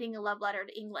writing a love letter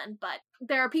to England, but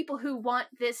there are people who want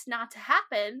this not to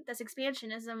happen, this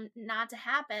expansionism not to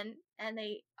happen, and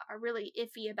they are really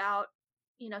iffy about,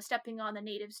 you know, stepping on the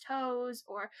natives' toes,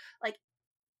 or, like,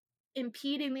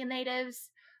 impeding the natives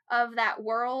of that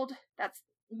world that's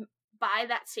by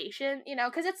that station, you know,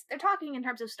 because they're talking in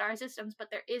terms of star systems, but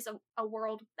there is a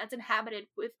world that's inhabited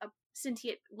with a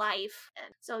sentient life,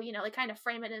 and so, you know, they kind of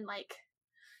frame it in, like,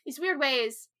 these weird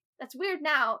ways. That's weird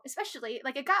now, especially,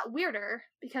 like, it got weirder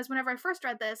because whenever I first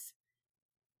read this,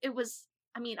 it was,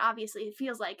 I mean, obviously it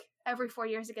feels like every 4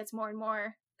 years it gets more and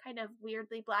more kind of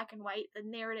weirdly black and white. The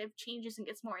narrative changes and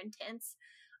gets more intense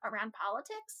around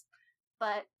politics,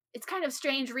 but it's kind of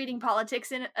strange reading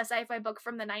politics in a sci-fi book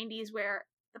from the 90s where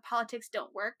the politics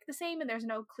don't work the same and there's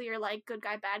no clear, like, good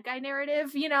guy, bad guy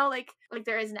narrative, you know, like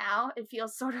there is now. It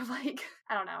feels sort of like,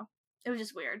 I don't know. It was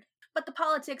just weird. But the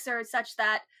politics are such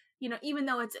that, you know, even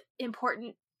though it's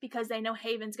important because they know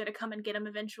Haven's going to come and get them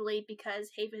eventually, because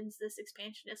Haven's this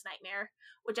expansionist nightmare,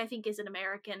 which I think is an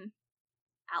American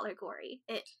allegory.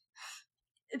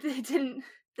 They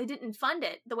didn't fund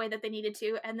it the way that they needed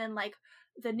to, and then like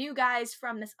the new guys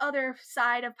from this other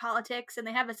side of politics, and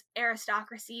they have this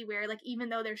aristocracy where like even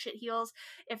though they're shitheels,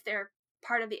 if they're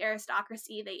part of the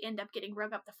aristocracy, they end up getting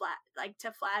rung up the flag, like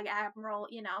to flag admiral,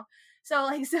 you know. So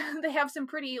like so they have some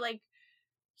pretty like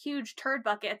huge turd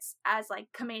buckets as like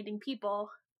commanding people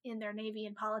in their navy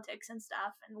and politics and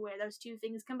stuff, and where those two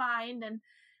things combined. And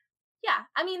yeah,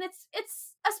 I mean it's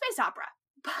a space opera,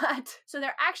 but so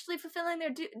they're actually fulfilling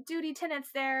their duty tenets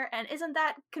there. And isn't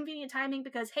that convenient timing,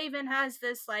 because Haven has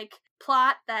this like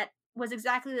plot that was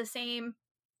exactly the same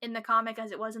in the comic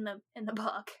as it was in the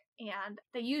book, and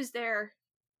they use their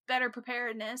better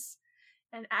preparedness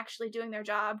and actually doing their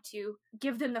job to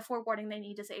give them the forewarning they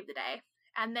need to save the day.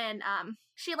 And then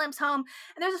she limps home,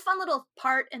 and there's a fun little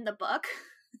part in the book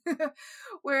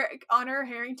where Honor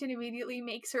Harrington immediately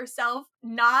makes herself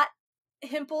not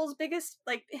Himple's biggest,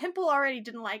 like, Himple already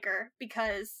didn't like her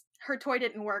because her toy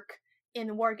didn't work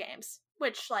in War Games,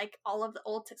 which, like, all of the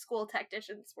old school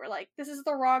tacticians were like, this is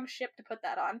the wrong ship to put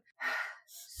that on.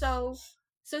 So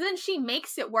then she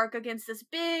makes it work against this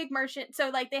big merchant. So,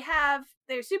 like, they have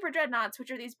their super dreadnoughts,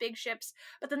 which are these big ships,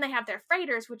 but then they have their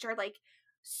freighters, which are, like,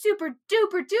 super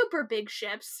duper duper big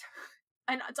ships.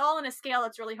 And it's all in a scale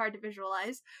that's really hard to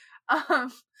visualize.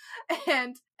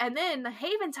 And then the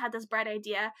Havens had this bright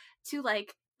idea to,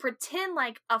 like, pretend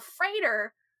like a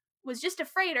freighter was just a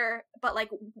freighter, but,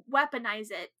 like, weaponize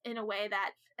it in a way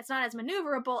that it's not as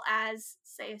maneuverable as,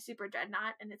 say, a super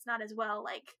dreadnought, and it's not as well,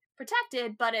 like,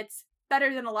 protected, but it's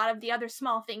better than a lot of the other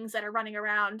small things that are running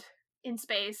around in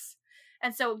space.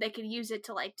 And so they could use it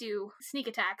to, like, do sneak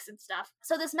attacks and stuff.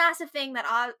 So this massive thing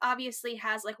that obviously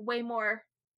has, like, way more,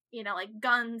 you know, like,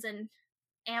 guns and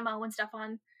ammo and stuff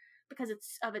on, because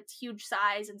it's of its huge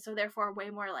size, and so therefore way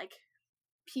more, like,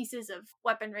 pieces of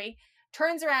weaponry,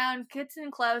 turns around, gets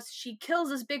in close, she kills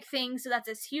this big thing, so that's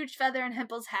this huge feather in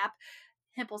Himple's hat.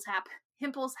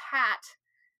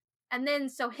 And then,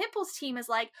 so Himple's team is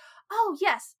like, oh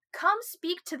yes, come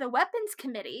speak to the weapons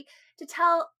committee to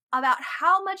tell about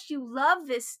how much you love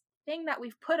this thing that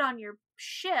we've put on your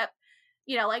ship,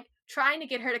 you know, like, trying to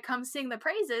get her to come sing the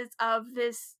praises of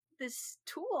this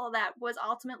tool that was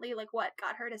ultimately, like, what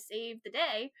got her to save the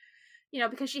day, you know,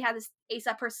 because she had this ace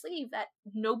up her sleeve that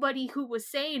nobody who was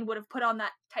sane would have put on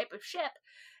that type of ship.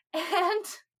 And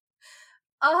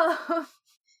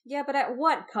yeah, but at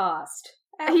what cost?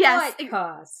 What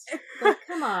cost? Like,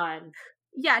 come on.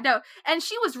 Yeah, no, and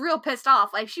she was real pissed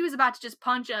off. Like, she was about to just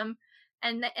punch him,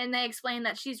 and they explained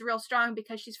that she's real strong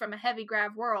because she's from a heavy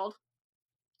grav world,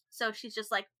 so she's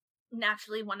just, like,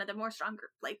 naturally one of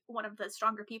the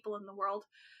stronger people in the world,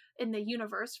 in the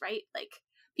universe, right? Like,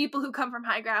 people who come from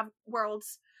high grav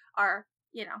worlds are,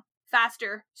 you know,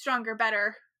 faster, stronger,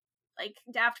 better, like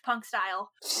Daft Punk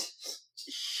style.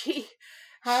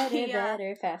 Harder,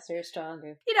 better, faster,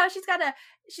 stronger. You know, she's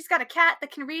got a cat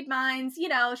that can read minds. You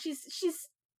know, she's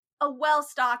a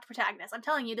well-stocked protagonist. I'm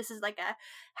telling you, this is like a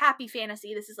happy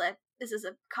fantasy. This is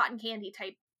a cotton candy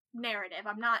type narrative.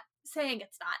 I'm not saying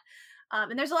it's not.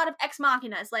 And there's a lot of ex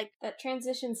machinas, like... That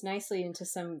transitions nicely into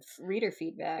some reader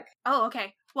feedback. Oh,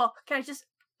 okay. Well,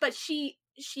 but she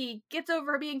gets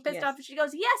over being pissed off, and she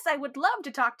goes, yes, I would love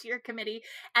to talk to your committee,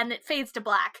 and it fades to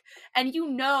black. And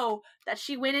you know that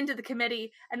she went into the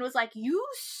committee and was like, you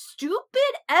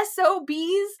stupid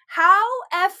SOBs, how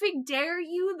effing dare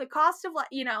you, the cost of,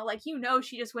 you know, like, you know,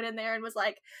 she just went in there and was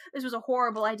like, this was a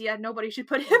horrible idea, nobody should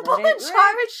put Himple in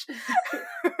charge.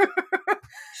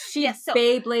 She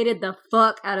Beybladed the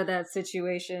fuck out of that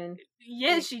situation.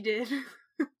 Yes, she did.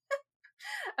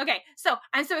 Okay, so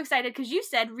I'm so excited because you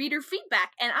said reader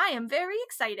feedback, and I am very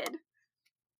excited.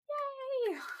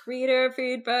 Yay! Reader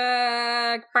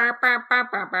feedback. Bah, bah, bah,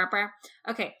 bah, bah, bah.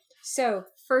 Okay, so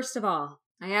first of all,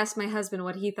 I asked my husband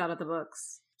what he thought of the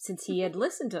books, since he had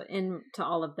listened to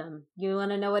all of them. You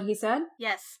want to know what he said?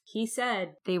 Yes. He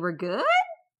said they were good?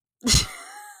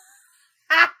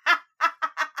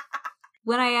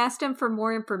 When I asked him for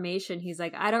more information, he's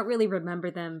like, I don't really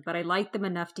remember them, but I liked them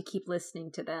enough to keep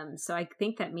listening to them. So I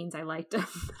think that means I liked them.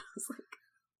 I was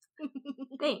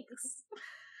like, thanks.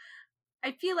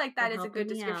 I feel like that is a good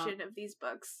description of these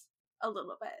books, a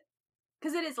little bit.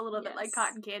 Because it is a little bit like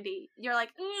cotton candy. You're like,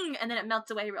 and then it melts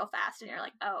away real fast, and you're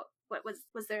like, oh, what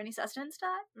was there any sustenance to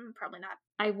that? Probably not.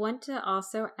 I want to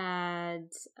also add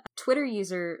Twitter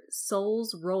user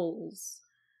Souls Rolls.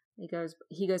 He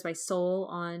goes by Soul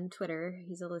on Twitter.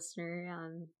 He's a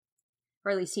listener,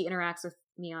 or at least he interacts with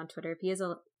me on Twitter. He is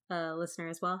a listener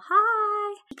as well.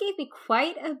 Hi! He gave me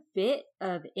quite a bit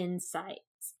of insight.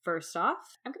 First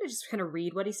off, I'm going to just kind of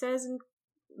read what he says and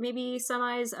maybe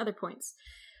summarize other points.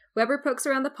 Weber pokes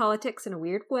around the politics in a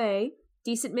weird way.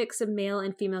 Decent mix of male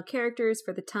and female characters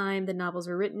for the time the novels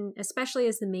were written, especially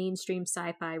as the mainstream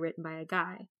sci-fi written by a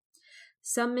guy.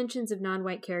 Some mentions of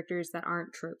non-white characters that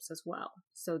aren't tropes as well.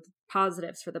 So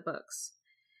positives for the books.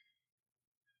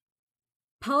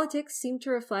 Politics seem to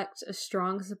reflect a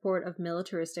strong support of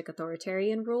militaristic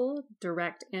authoritarian rule,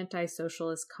 direct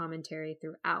anti-socialist commentary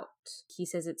throughout. He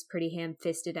says it's pretty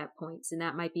ham-fisted at points, and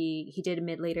that might be, he did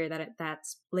admit later that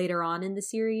that's later on in the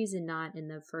series and not in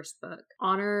the first book.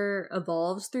 Honor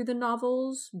evolves through the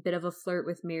novels, bit of a flirt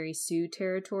with Mary Sue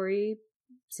territory,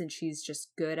 since she's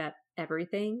just good at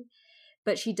everything.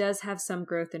 But she does have some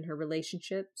growth in her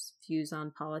relationships, views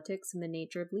on politics, and the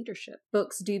nature of leadership.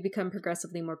 Books do become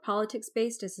progressively more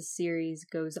politics-based as the series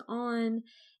goes on,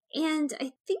 and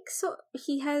I think so.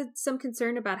 He had some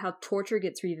concern about how torture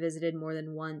gets revisited more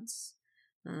than once,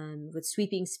 with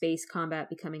sweeping space combat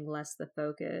becoming less the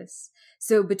focus.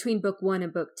 So between book 1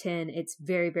 and book 10, it's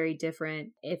very, very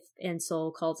different. And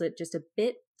Soul calls it just a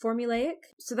bit formulaic.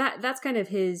 So that's kind of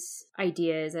his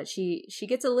idea, is that she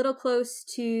gets a little close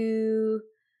to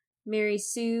Mary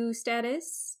Sue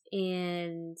status,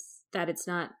 and that it's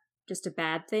not just a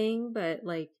bad thing, but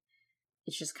like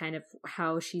it's just kind of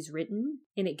how she's written,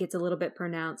 and it gets a little bit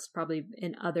pronounced probably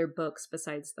in other books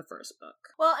besides the first book.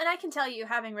 Well, and I can tell you,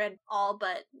 having read all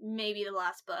but maybe the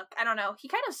last book, I don't know, he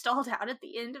kind of stalled out at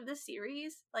the end of the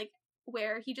series, like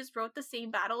where he just wrote the same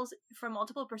battles from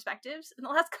multiple perspectives in the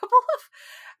last couple of,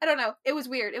 I don't know, it was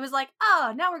weird. It was like,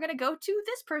 oh, now we're going to go to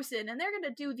this person and they're going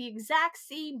to do the exact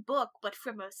same book, but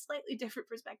from a slightly different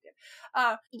perspective.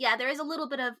 Yeah, there's a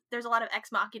lot of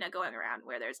ex machina going around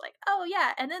where there's like, oh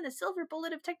yeah, and then the silver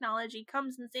bullet of technology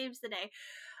comes and saves the day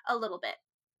a little bit.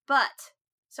 But,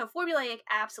 so formulaic,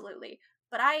 absolutely.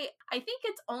 But I think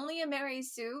it's only a Mary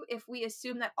Sue if we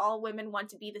assume that all women want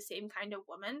to be the same kind of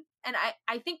woman. And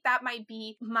I think that might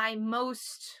be my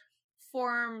most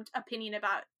formed opinion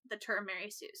about the term Mary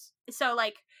Sue's. So,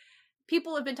 like,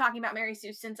 people have been talking about Mary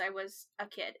Sue since I was a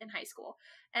kid in high school.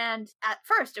 And at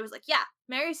first, it was like, yeah,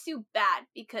 Mary Sue bad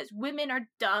because women are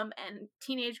dumb and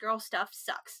teenage girl stuff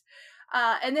sucks.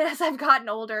 And then as I've gotten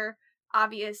older,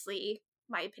 obviously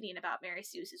my opinion about Mary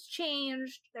Sue's has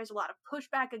changed. There's a lot of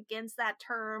pushback against that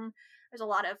term. There's a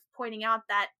lot of pointing out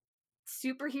that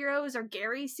superheroes are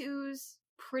Gary Sue's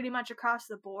pretty much across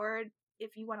the board,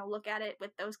 if you want to look at it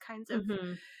with those kinds of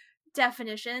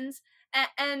definitions.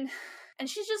 And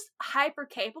she's just hyper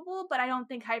capable, but I don't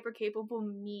think hyper capable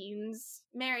means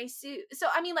Mary Sue. So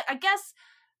I mean, like, I guess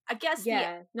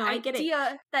yeah, the I get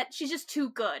idea that she's just too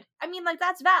good. I mean, like,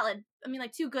 that's valid. I mean,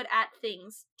 like, too good at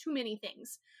things, too many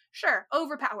things. Sure,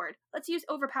 overpowered. Let's use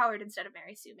overpowered instead of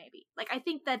Mary Sue, maybe. Like, I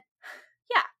think that,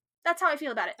 yeah, that's how I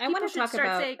feel about it. I want to talk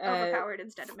about saying overpowered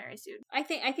instead of Mary Sue. I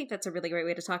think that's a really great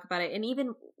way to talk about it. And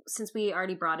even since we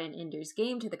already brought in Ender's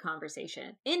Game to the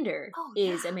conversation, Ender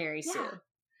is a Mary Sue.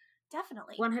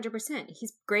 Definitely. 100%.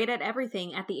 He's great at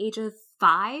everything at the age of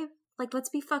 5. Like, let's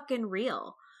be fucking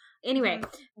real. Anyway,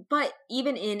 but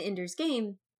even in Ender's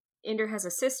Game, Ender has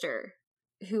a sister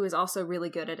who is also really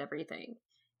good at everything.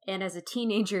 And as a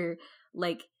teenager,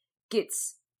 like,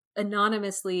 gets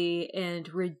anonymously and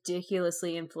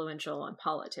ridiculously influential on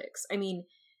politics. I mean,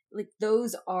 like,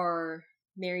 those are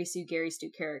Mary Sue, Gary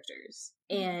Stu characters.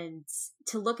 And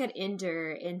to look at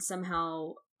Ender and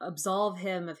somehow absolve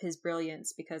him of his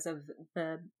brilliance because of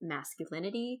the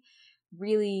masculinity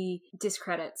really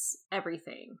discredits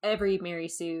everything. Every Mary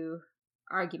Sue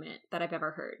argument that I've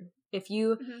ever heard. If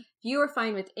you are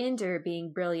fine with Ender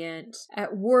being brilliant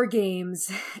at war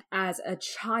games as a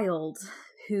child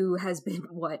who has been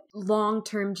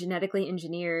long-term genetically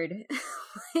engineered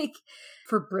like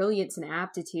for brilliance and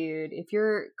aptitude, if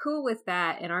you're cool with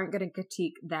that and aren't going to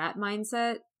critique that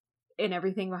mindset and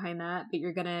everything behind that, but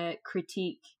you're going to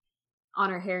critique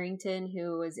Honor Harrington,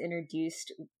 who was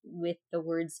introduced with the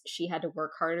words she had to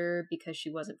work harder because she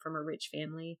wasn't from a rich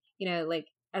family, you know, like,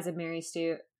 as a Mary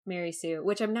Sue,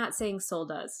 which I'm not saying Soul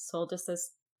does. Soul just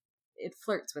says it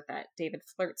flirts with that. David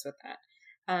flirts with that.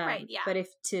 Right, yeah. But if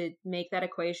to make that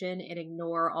equation and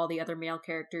ignore all the other male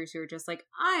characters who are just like,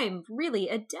 I'm really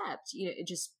adept, you know,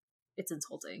 it's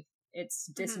insulting. It's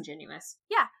disingenuous.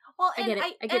 Yeah. Well, I get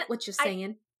it. I get what you're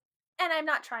saying. And I'm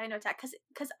not trying to attack,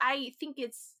 because I think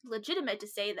it's legitimate to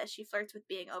say that she flirts with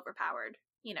being overpowered.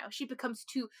 You know, she becomes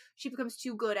too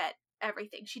good at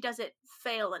everything. She doesn't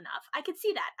fail enough. I can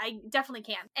see that. I definitely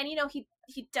can. And, you know,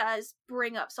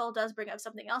 Soul does bring up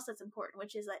something else that's important,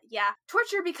 which is that, yeah,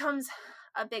 torture becomes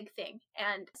a big thing.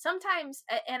 And sometimes,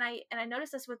 and I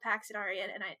noticed this with Pax and Arian,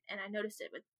 and I noticed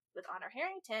it with Honor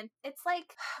Harrington, it's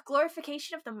like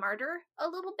glorification of the martyr a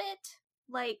little bit,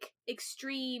 like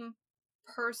extreme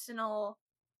personal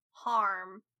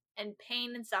harm and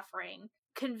pain and suffering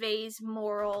conveys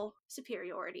moral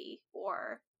superiority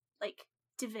or, like,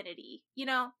 divinity. You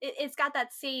know, it's got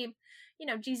that same, you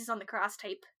know, Jesus on the cross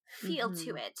type feel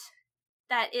to it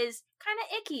that is kind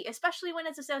of icky, especially when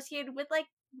it's associated with, like,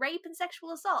 rape and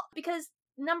sexual assault. Because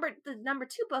the number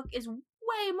 2 book is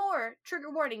way more trigger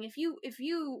warning. If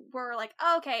you were like,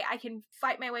 oh, okay, I can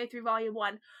fight my way through volume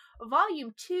 1,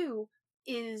 volume 2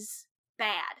 is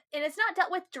bad. And it's not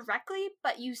dealt with directly,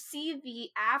 but you see the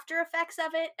after effects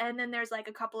of it, and then there's like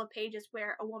a couple of pages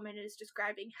where a woman is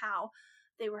describing how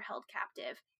they were held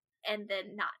captive and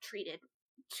then not treated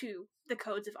to the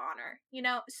codes of honor, you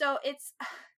know? So it's,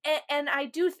 and I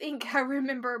do think I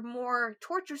remember more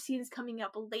torture scenes coming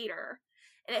up later,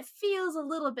 and it feels a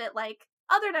little bit like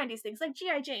other 90s things, like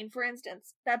G.I. Jane, for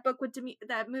instance. That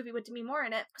movie with Demi Moore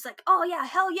in it. I was like, oh yeah,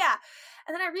 hell yeah.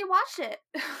 And then I rewatched it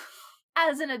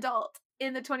as an adult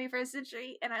in the 21st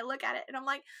century, and I look at it and I'm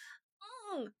like,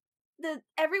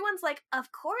 everyone's like,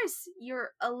 of course you're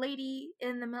a lady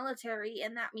in the military,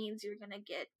 and that means you're gonna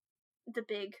get the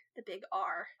big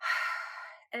R.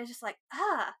 And it's just like,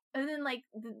 and then like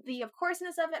the of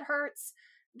courseness of it hurts,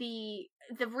 the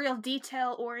real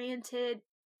detail oriented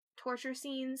torture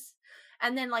scenes,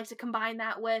 and then like to combine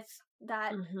that with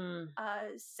that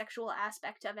sexual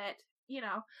aspect of it, you know.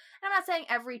 And I'm not saying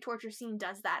every torture scene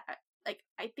does that. Like,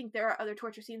 I think there are other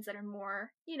torture scenes that are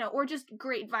more, you know, or just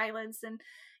great violence. And,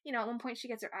 you know, at one point she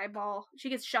gets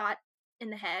shot in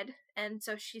the head, and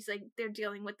so she's like, they're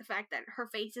dealing with the fact that her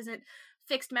face isn't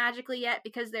fixed magically yet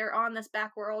because they're on this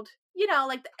back world, you know,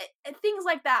 like things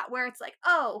like that, where it's like,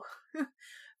 oh,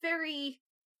 very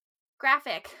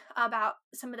graphic about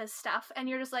some of this stuff, and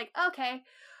you're just like, okay,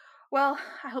 well,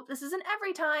 I hope this isn't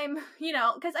every time, you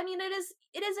know, because I mean, it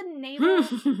is a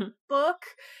naval book,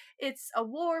 it's a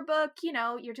war book, you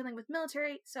know, you're dealing with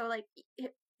military, so like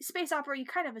space opera you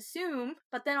kind of assume,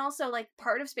 but then also like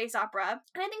part of space opera,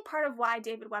 and I think part of why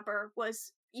David Weber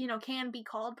was, you know, can be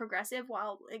called progressive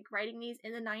while like writing these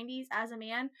in the 90s as a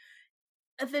man,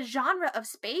 the genre of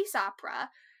space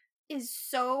opera is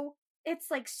so,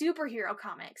 it's like superhero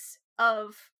comics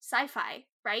of sci-fi,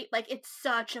 right? Like, it's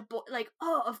such a like,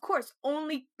 oh, of course,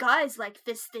 only guys like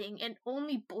this thing, and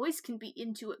only boys can be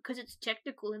into it because it's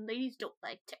technical and ladies don't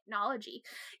like technology,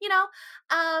 you know?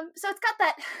 So it's got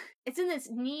that, it's in this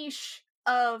niche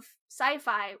of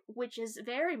sci-fi, which is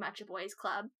very much a boys'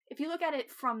 club. If you look at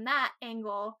it from that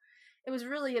angle, it was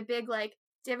really a big, like,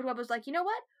 David Webb was like, you know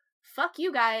what? Fuck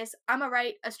you guys, I'm gonna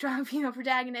write a strong female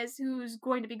protagonist who's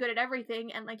going to be good at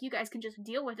everything, and like, you guys can just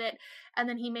deal with it. And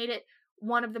then he made it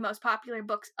one of the most popular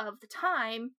books of the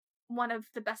time, one of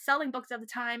the best-selling books of the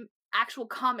time. Actual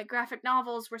comic graphic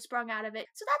novels were sprung out of it.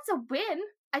 So that's a win.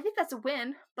 I think that's a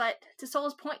win. But to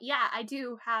Soul's point, yeah, I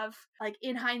do have, like,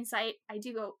 in hindsight, I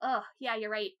do go, oh, yeah,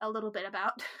 you're right, a little bit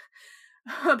about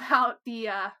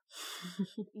the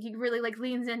he really like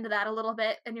leans into that a little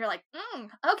bit, and you're like,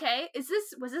 okay,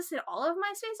 was this in all of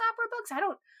my space opera books? I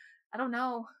don't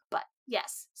know. But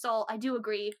yes, Soul, I do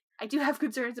agree. I do have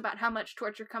concerns about how much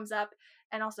torture comes up,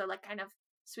 and also like kind of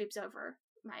sweeps over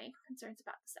my concerns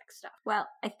about the sex stuff. Well,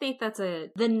 I think that's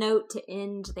the note to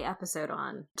end the episode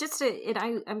on.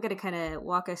 I'm going to kind of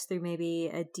walk us through maybe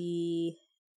a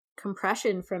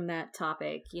decompression from that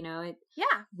topic. You know,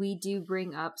 we do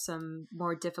bring up some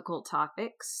more difficult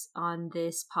topics on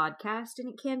this podcast,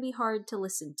 and it can be hard to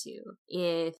listen to.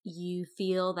 If you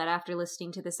feel that after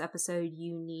listening to this episode,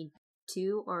 you need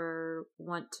to or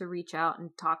want to reach out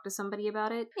and talk to somebody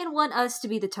about it and want us to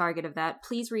be the target of that,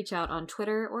 please reach out on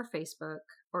Twitter or Facebook,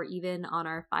 or even on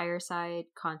our Fireside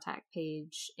contact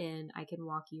page, and I can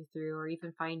walk you through, or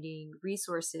even finding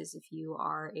resources if you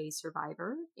are a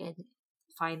survivor and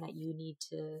find that you need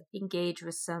to engage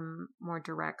with some more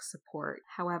direct support.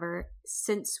 However,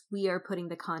 since we are putting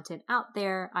the content out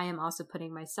there, I am also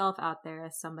putting myself out there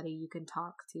as somebody you can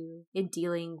talk to in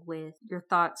dealing with your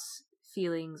thoughts,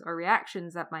 feelings, or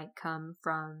reactions that might come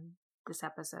from this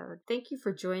episode. Thank you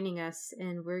for joining us,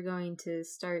 and we're going to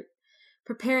start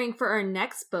preparing for our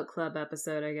next book club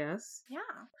episode, I guess.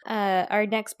 Yeah. Our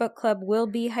next book club will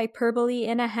be Hyperbole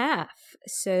and a Half,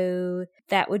 so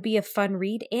that would be a fun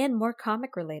read and more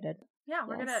comic related. Yeah,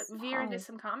 we're gonna veer into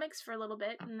some comics for a little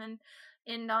bit, and then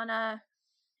end on a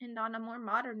more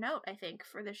modern note, I think,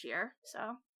 for this year.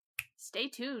 So stay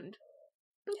tuned.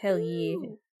 Hell yeah.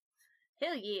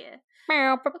 Hell yeah.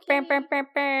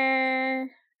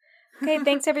 Okay,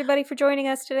 thanks everybody for joining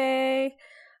us today.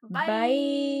 Bye.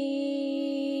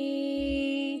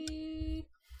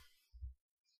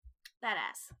 That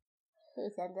ass.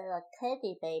 He's a little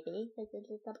teddy baby with a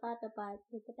little butterbutt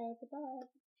with a baby boy.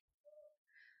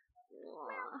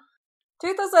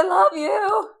 Toothos, I love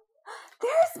you!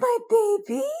 There's my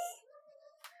baby.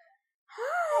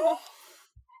 Hi.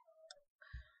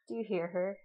 Do you hear her?